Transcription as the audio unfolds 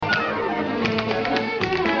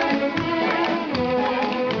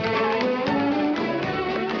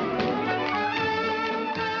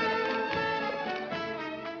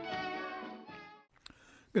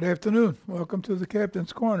Good afternoon. Welcome to the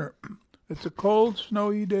Captain's Corner. It's a cold,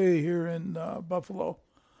 snowy day here in Buffalo.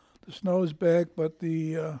 The snow is back, but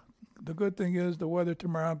the good thing is the weather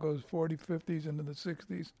tomorrow goes 40, 50s into the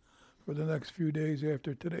 60s for the next few days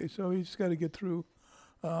after today. So you just got to get through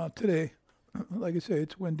today. Like I say,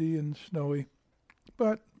 it's windy and snowy,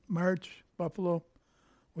 but March, Buffalo,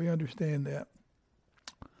 we understand that.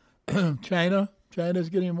 China's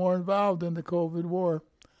getting more involved in the COVID war,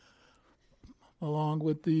 along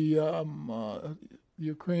with the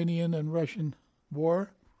Ukrainian and Russian war.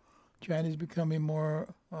 China's becoming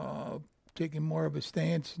taking more of a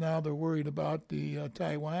stance now. They're worried about the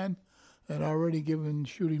Taiwan and already giving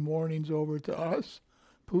shooting warnings over to us.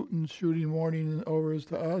 Putin's shooting warning overs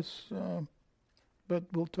to us. But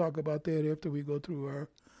we'll talk about that after we go through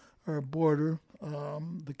our border,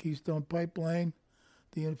 the Keystone Pipeline,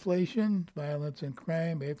 the inflation, violence and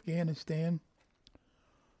crime, Afghanistan.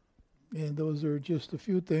 And those are just a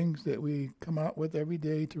few things that we come out with every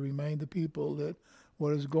day to remind the people that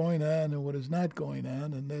what is going on and what is not going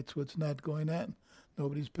on, and that's what's not going on.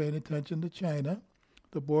 Nobody's paying attention to China.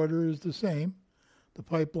 The border is the same. The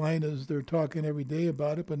pipeline is, they're talking every day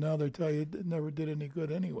about it, but now they're telling you it never did any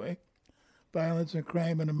good anyway. Violence and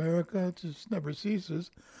crime in America, it just never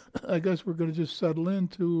ceases. I guess we're going to just settle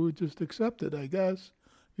into just accept it, I guess,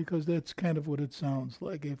 because that's kind of what it sounds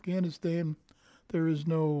like. Afghanistan, there is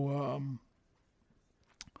no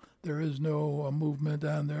movement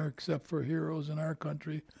on there except for heroes in our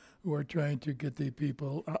country who are trying to get the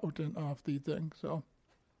people out and off the thing. So,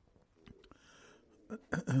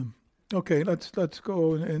 okay, let's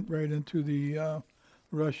go right into the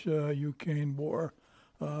Russia-Ukraine war.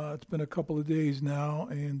 It's been a couple of days now,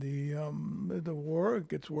 and the war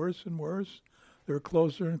gets worse and worse. They're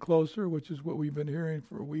closer and closer, which is what we've been hearing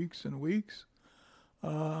for weeks and weeks.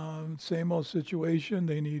 Same old situation.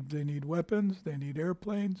 They need weapons. They need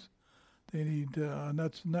airplanes. They need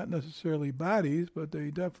not necessarily bodies, but they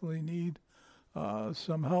definitely need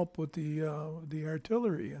some help with the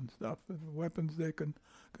artillery and stuff, and weapons that can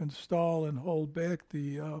stall and hold back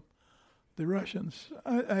the Russians.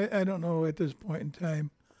 I don't know at this point in time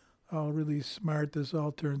how really smart this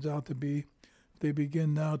all turns out to be. They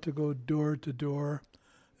begin now to go door to door,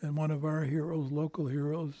 and one of our heroes, local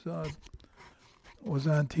heroes, was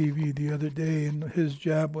on TV the other day, and his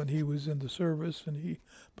job when he was in the service, and he,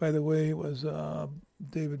 by the way, was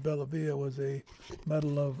David Bellavia was a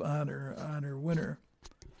Medal of Honor winner,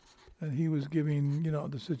 and he was giving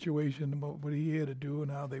the situation what he had to do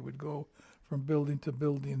and how they would go from building to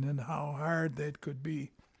building and how hard that could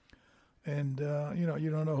be, and you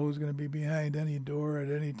don't know who's going to be behind any door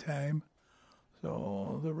at any time.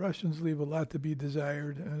 So the Russians leave a lot to be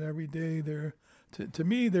desired, and every day to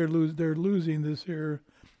me they're losing this here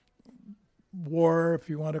war, if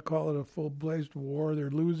you want to call it a full-blazed war. They're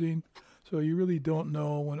losing, so you really don't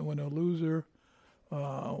know when a loser,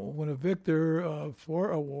 when a victor for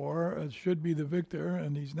a war should be the victor,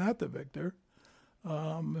 and he's not the victor.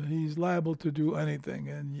 He's liable to do anything,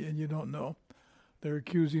 and you don't know. They're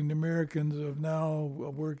accusing the Americans of now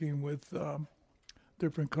working with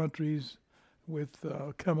different countries with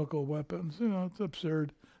chemical weapons. It's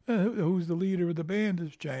absurd. Who's the leader of the band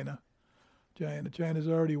is China. China's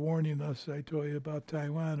already warning us. I told you about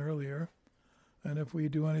Taiwan earlier. And if we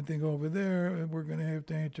do anything over there, we're going to have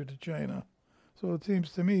to answer to China. So it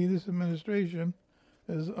seems to me this administration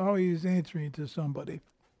is always answering to somebody.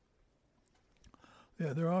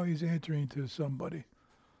 Yeah, they're always answering to somebody.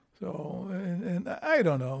 So, and I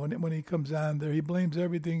don't know, when he comes on there, he blames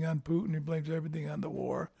everything on Putin, he blames everything on the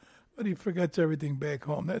war, but he forgets everything back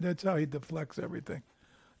home. That's how he deflects everything.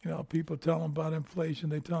 People tell him about inflation,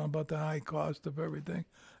 they tell him about the high cost of everything,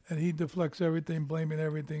 and he deflects everything, blaming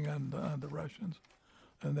everything on the Russians.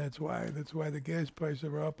 And that's why the gas prices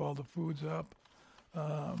are up, all the food's up.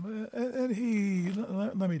 And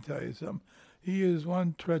let me tell you something, he is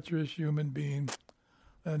one treacherous human being,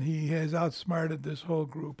 and he has outsmarted this whole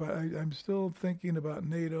group. I'm still thinking about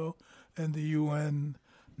NATO and the UN,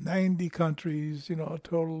 90 countries, a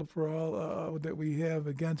total for all that we have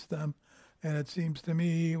against them. And it seems to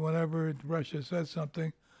me whenever Russia says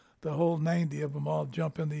something, the whole 90 of them all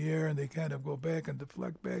jump in the air and they kind of go back and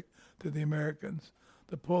deflect back to the Americans.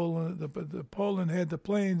 The Poland had the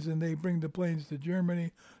planes, and they bring the planes to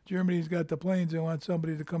Germany. Germany's got the planes. They want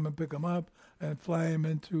somebody to come and pick them up and fly them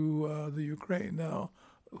into the Ukraine. Now,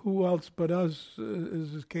 who else but us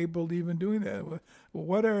is capable of even doing that?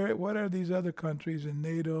 What are these other countries in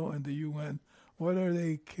NATO and the UN? What are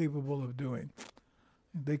they capable of doing?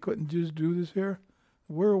 They couldn't just do this here.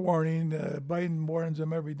 We're warning. Biden warns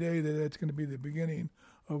them every day that it's going to be the beginning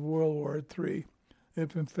of World War III.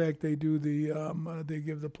 if in fact they do they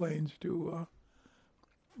give the planes to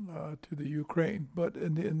the Ukraine. But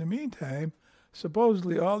in the meantime,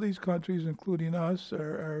 supposedly all these countries, including us,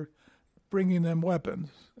 are bringing them weapons.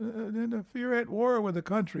 And if you're at war with a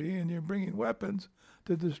country and you're bringing weapons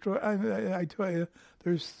to destroy, I tell you,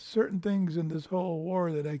 there's certain things in this whole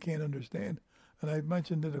war that I can't understand, and I've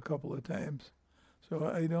mentioned it a couple of times. So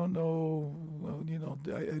I don't know,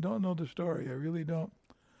 I don't know the story. I really don't,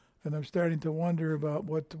 and I'm starting to wonder about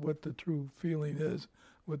what the true feeling is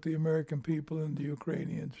with the American people and the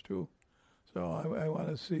Ukrainians too. So I want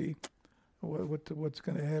to see what's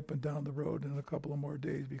going to happen down the road in a couple of more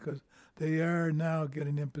days, because they are now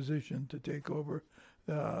getting in position to take over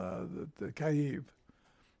the Kyiv.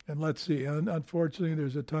 And let's see. Unfortunately,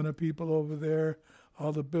 there's a ton of people over there.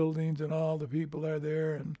 All the buildings and all the people are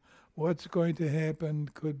there, and what's going to happen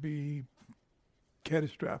could be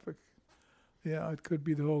catastrophic. Yeah, it could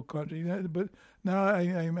be the whole country. But now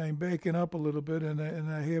I'm backing up a little bit, and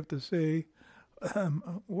I have to say,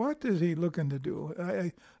 what is he looking to do?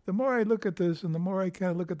 The more I look at this, and the more I kind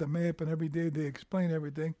of look at the map, and every day they explain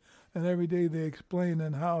everything, and every day they explain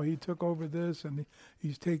and how he took over this, and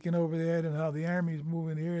he's taking over that, and how the army's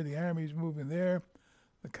moving here, the army's moving there.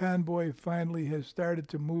 The convoy finally has started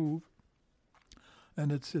to move,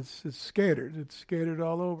 and it's scattered. It's scattered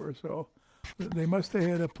all over. So they must have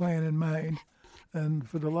had a plan in mind. And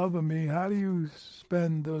for the love of me, how do you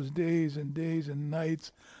spend those days and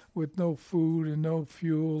nights with no food and no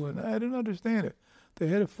fuel? And I don't understand it. They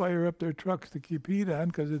had to fire up their trucks to keep heat on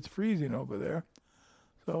because it's freezing over there.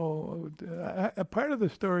 So a part of the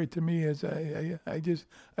story to me is I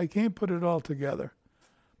can't put it all together.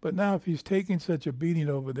 But now if he's taking such a beating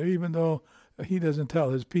over there, even though he doesn't tell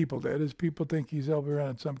his people that, his people think he's over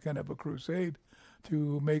on some kind of a crusade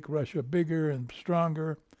to make Russia bigger and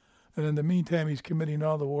stronger. And in the meantime, he's committing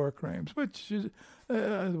all the war crimes, which is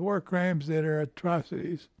war crimes that are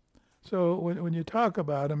atrocities. So when you talk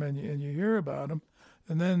about him and you hear about him,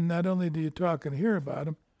 and then not only do you talk and hear about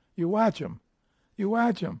him, you watch him. You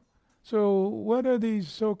watch him. So what are these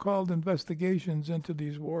so-called investigations into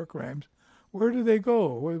these war crimes? Where do they go?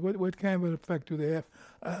 What kind of an effect do they have?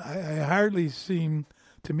 I hardly seem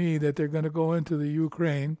to me that they're going to go into the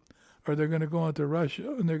Ukraine, or they're going to go into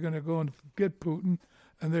Russia, and they're going to go and get Putin,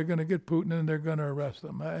 and they're going to get Putin, and they're going to arrest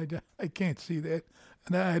him. I can't see that,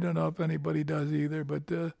 and I don't know if anybody does either.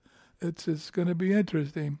 But it's going to be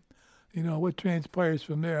interesting, what transpires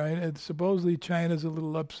from there. And supposedly China's a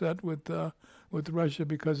little upset with Russia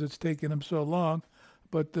because it's taken them so long.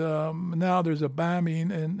 But now there's a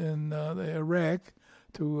bombing in Iraq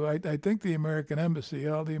to, I think, the American embassy.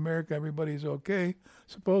 Everybody's okay.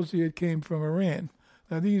 Supposedly it came from Iran.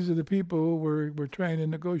 Now these are the people who we're trying to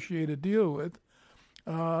negotiate a deal with,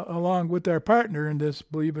 along with our partner in this,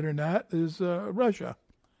 believe it or not, is Russia.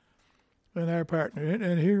 And our partner.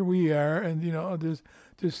 And here we are, and,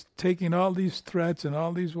 just taking all these threats and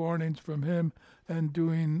all these warnings from him and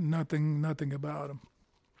doing nothing about them.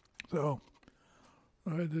 So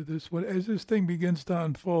as this thing begins to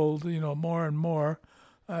unfold, more and more,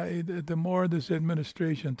 the more this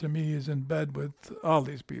administration, to me, is in bed with all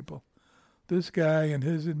these people. This guy and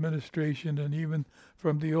his administration, and even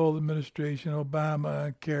from the old administration,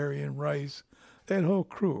 Obama, Kerry, and Rice, that whole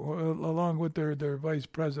crew, along with their vice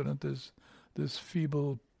president, this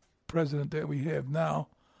feeble president that we have now,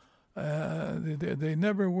 they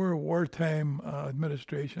never were wartime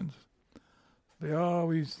administrations. They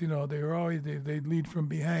always, they lead from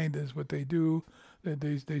behind is what they do.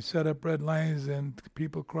 They set up red lines and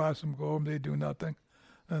people cross them, go home, they do nothing.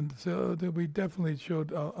 And so we definitely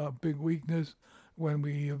showed a big weakness when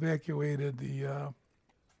we evacuated the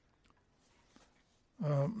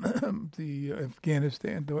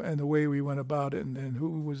Afghanistan, and the way we went about it, and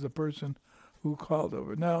who was the person who called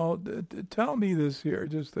over. Now, tell me this here,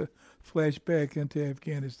 just to flash back into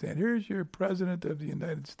Afghanistan. Here's your president of the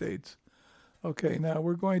United States. Okay, now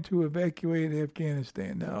we're going to evacuate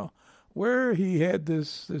Afghanistan. Now, where he had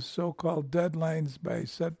this so-called deadlines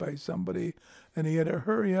set by somebody, and he had to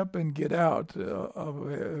hurry up and get out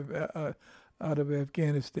of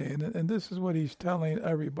Afghanistan. And this is what he's telling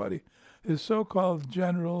everybody. His so-called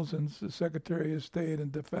generals and Secretary of State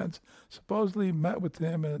and Defense supposedly met with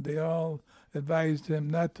him, and they all advised him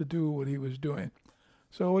not to do what he was doing.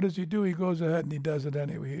 So what does he do? He goes ahead and he does it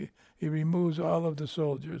anyway. He removes all of the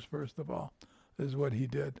soldiers, first of all, is what he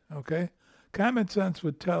did, okay? Common sense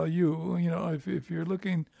would tell you, if you're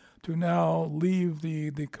looking to now leave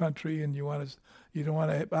the country and you don't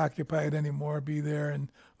want to occupy it anymore, be there, and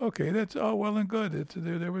okay, that's all well and good.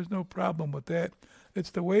 There was no problem with that.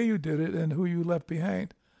 It's the way you did it and who you left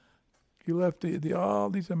behind. You left all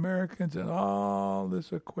these Americans and all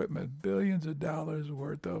this equipment, billions of dollars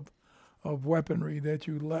worth of weaponry that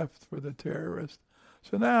you left for the terrorists.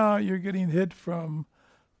 So now you're getting hit from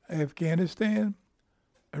Afghanistan,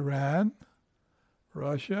 Iran,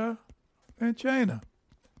 Russia, and China.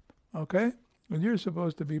 Okay? And you're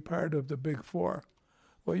supposed to be part of the big four.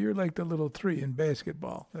 Well, you're like the little three in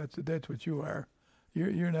basketball. That's what you are.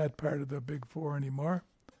 You're not part of the big four anymore.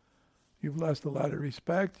 You've lost a lot of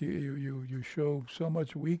respect. You show so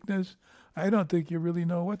much weakness. I don't think you really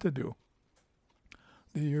know what to do.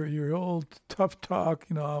 Your old tough talk,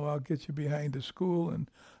 I'll get you behind the school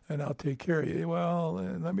and I'll take care of you. Well,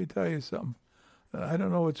 let me tell you something. I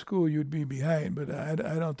don't know what school you'd be behind, but I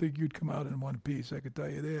don't think you'd come out in one piece. I could tell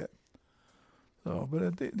you that. So,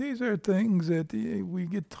 but these are things that we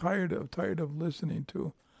get tired of listening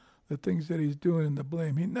to. The things that he's doing and the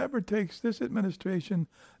blame. This administration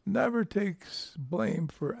never takes blame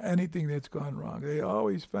for anything that's gone wrong. They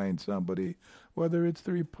always find somebody, whether it's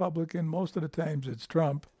the Republican, most of the times it's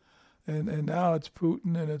Trump, and now it's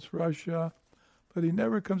Putin and it's Russia, but he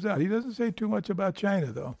never comes out. He doesn't say too much about China,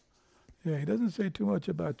 though. Yeah, he doesn't say too much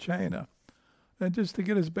about China. And just to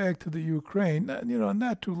get us back to the Ukraine,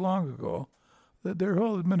 not too long ago, their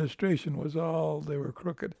whole administration was they were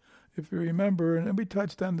crooked. If you remember, and we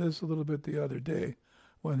touched on this a little bit the other day,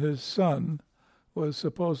 when his son was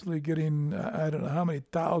supposedly getting, I don't know how many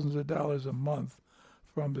thousands of dollars a month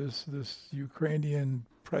from this Ukrainian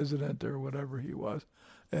president or whatever he was.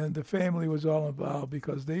 And the family was all involved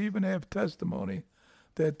because they even have testimony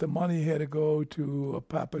that the money had to go to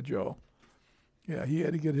Papa Joe. Yeah, he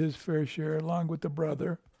had to get his fair share along with the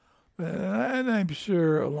brother. And I'm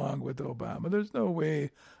sure along with Obama. There's no way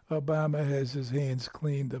Obama has his hands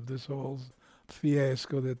cleaned of this whole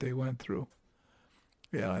fiasco that they went through.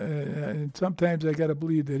 Yeah, and sometimes I got to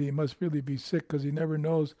believe that he must really be sick because he never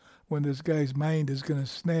knows when this guy's mind is going to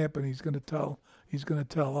snap and he's going to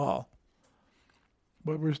tell all.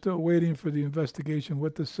 But we're still waiting for the investigation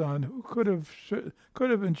with the son, who could have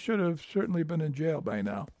and should have certainly been in jail by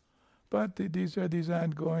now. But these are these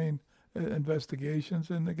ongoing investigations,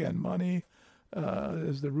 and again, money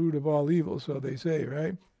is the root of all evil, so they say,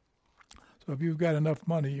 right? So if you've got enough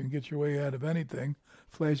money, you can get your way out of anything.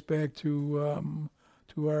 Flashback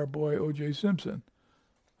to our boy O.J. Simpson.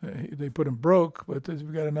 They put him broke, but if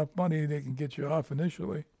you've got enough money, they can get you off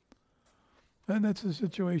initially. And that's the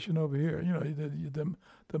situation over here.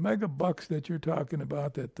 The mega bucks that you're talking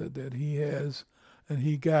about that he has, and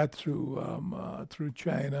he got through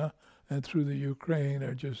China and through the Ukraine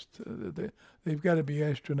are just, they've got to be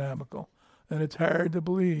astronomical. And it's hard to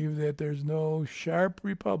believe that there's no sharp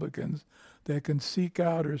Republicans that can seek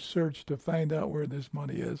out or search to find out where this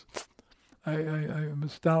money is. I am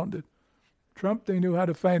astounded. Trump, they knew how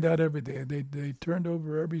to find out everything. They turned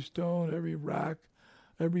over every stone, every rock,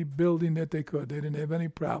 every building that they could. They didn't have any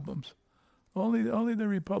problems. Only the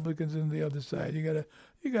Republicans on the other side. You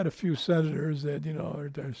got a few senators that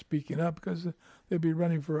are speaking up because they'll be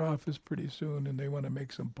running for office pretty soon and they want to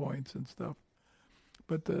make some points and stuff.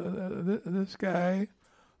 But this guy,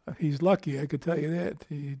 he's lucky. I could tell you that.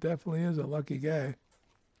 He definitely is a lucky guy.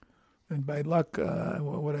 And by luck,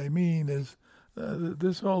 what I mean is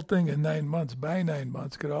this whole thing in 9 months, by 9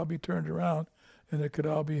 months, could all be turned around and it could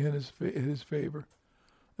all be in his favor.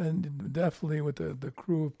 And definitely with the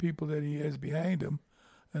crew of people that he has behind him,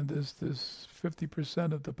 and this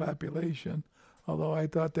 50% of the population, although I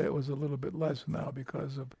thought that was a little bit less now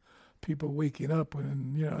because of people waking up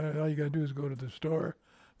when, all you got to do is go to the store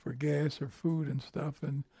for gas or food and stuff,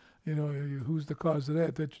 and, who's the cause of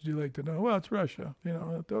that? That's what you like to know. Well, it's Russia.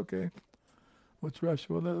 Okay. What's Russia?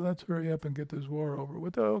 Well, let's hurry up and get this war over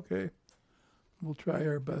with. Okay. We'll try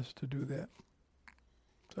our best to do that.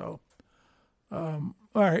 So...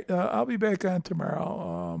 all right, I'll be back on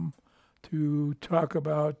tomorrow to talk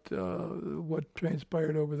about what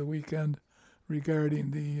transpired over the weekend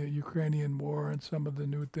regarding the Ukrainian war and some of the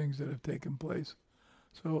new things that have taken place.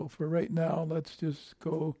 So for right now, let's just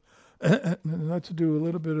go and let's do a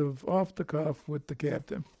little bit of off the cuff with the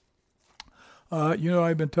captain.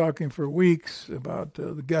 I've been talking for weeks about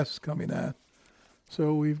the guests coming on.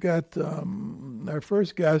 So we've got our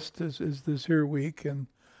first guest is this here week, and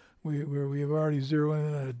we've already zeroed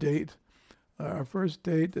in on a date. Our first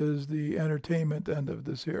date is the entertainment end of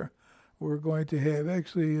this year. We're going to have,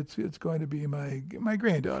 actually, it's going to be my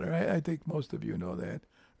granddaughter. I think most of you know that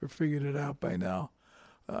or figured it out by now.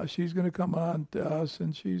 She's going to come on to us,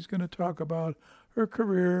 and she's going to talk about her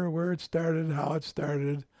career, where it started, how it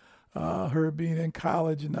started, her being in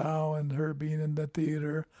college now, and her being in the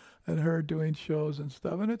theater, and her doing shows and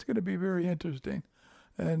stuff. And it's going to be very interesting.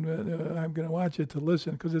 and I'm going to watch it to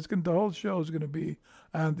listen because the whole show is going to be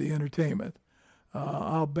on the entertainment.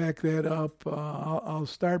 I'll back that up. I'll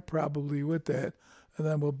start probably with that, and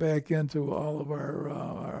then we'll back into all of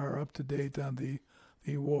our up to date on the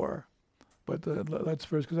war. But let's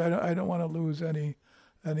first, because I don't want to lose any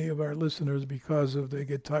of our listeners because of they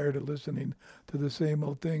get tired of listening to the same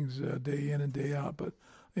old things day in and day out. But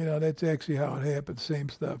that's actually how it happens, same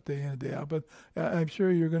stuff day in and day out. But I'm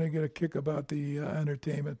sure you're going to get a kick about the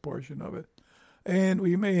entertainment portion of it. And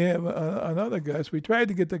we may have another guest. We tried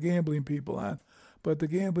to get the gambling people on, but the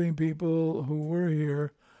gambling people who were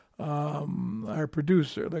here, our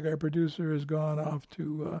producer has gone off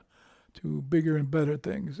to bigger and better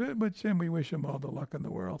things, and we wish him all the luck in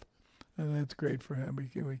the world. And that's great for him.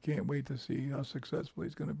 We can't wait to see how successful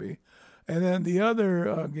he's going to be. And then the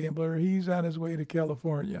other gambler, he's on his way to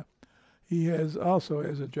California. He also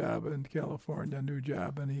has a job in California, a new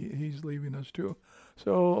job, and he's leaving us too.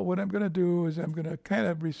 So what I'm going to do is I'm going to kind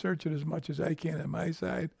of research it as much as I can on my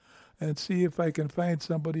side and see if I can find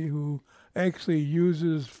somebody who actually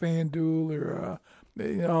uses FanDuel or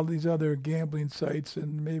all these other gambling sites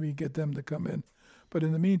and maybe get them to come in. But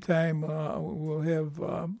in the meantime, we'll have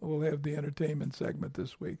the entertainment segment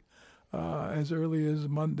this week, as early as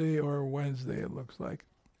Monday or Wednesday, it looks like.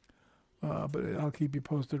 But I'll keep you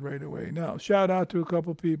posted right away. Now, shout out to a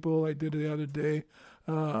couple people I did the other day.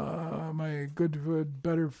 My good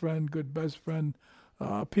best friend,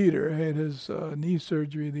 Peter, had his knee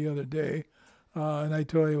surgery the other day. And I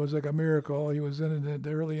told you it was like a miracle. He was in it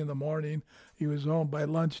early in the morning. He was home by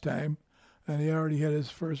lunchtime. And he already had his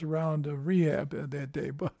first round of rehab that day.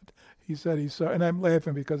 But he said he saw, and I'm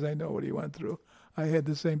laughing because I know what he went through. I had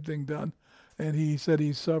the same thing done. And he said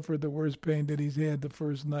he suffered the worst pain that he's had the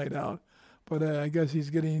first night out. But I guess he's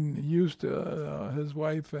getting used to, his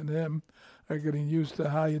wife and him are getting used to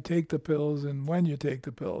how you take the pills and when you take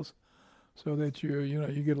the pills, so that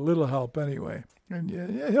you get a little help anyway. And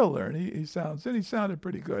yeah, he'll learn. He sounded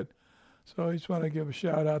pretty good. So I just want to give a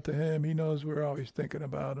shout out to him. He knows we're always thinking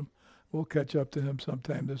about him. We'll catch up to him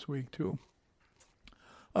sometime this week too.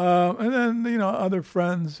 And then other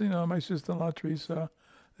friends. My sister-in-law Teresa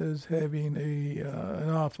is having an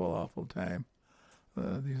awful time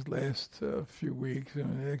these last few weeks,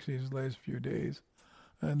 and actually these last few days.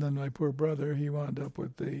 And then my poor brother, he wound up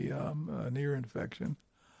with an ear infection.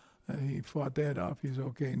 He fought that off. He's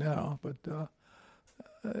okay now, but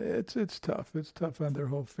it's tough. It's tough on their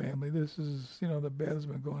whole family. This is, the battle's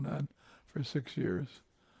been going on for 6 years.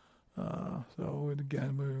 So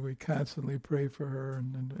again, we constantly pray for her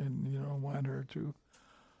and want her to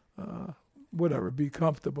be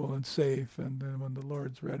comfortable and safe. And then when the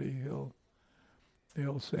Lord's ready, he'll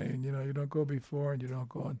say, you don't go before and you don't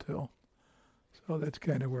go until. So that's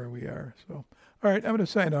kind of where we are. So, all right, I'm going to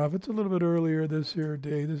sign off. It's a little bit earlier this here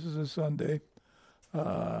day. This is a Sunday.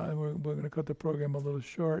 And we're going to cut the program a little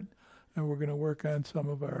short, and we're going to work on some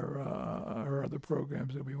of our other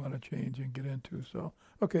programs that we want to change and get into. So,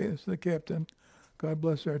 okay, this is the captain. God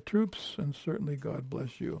bless our troops, and certainly God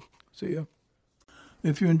bless you. See ya.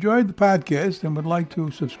 If you enjoyed the podcast and would like to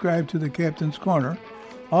subscribe to the Captain's Corner,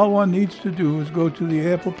 all one needs to do is go to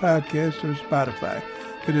the Apple Podcast or Spotify.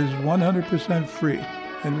 It is 100% free,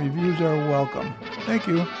 and reviews are welcome. Thank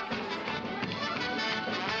you.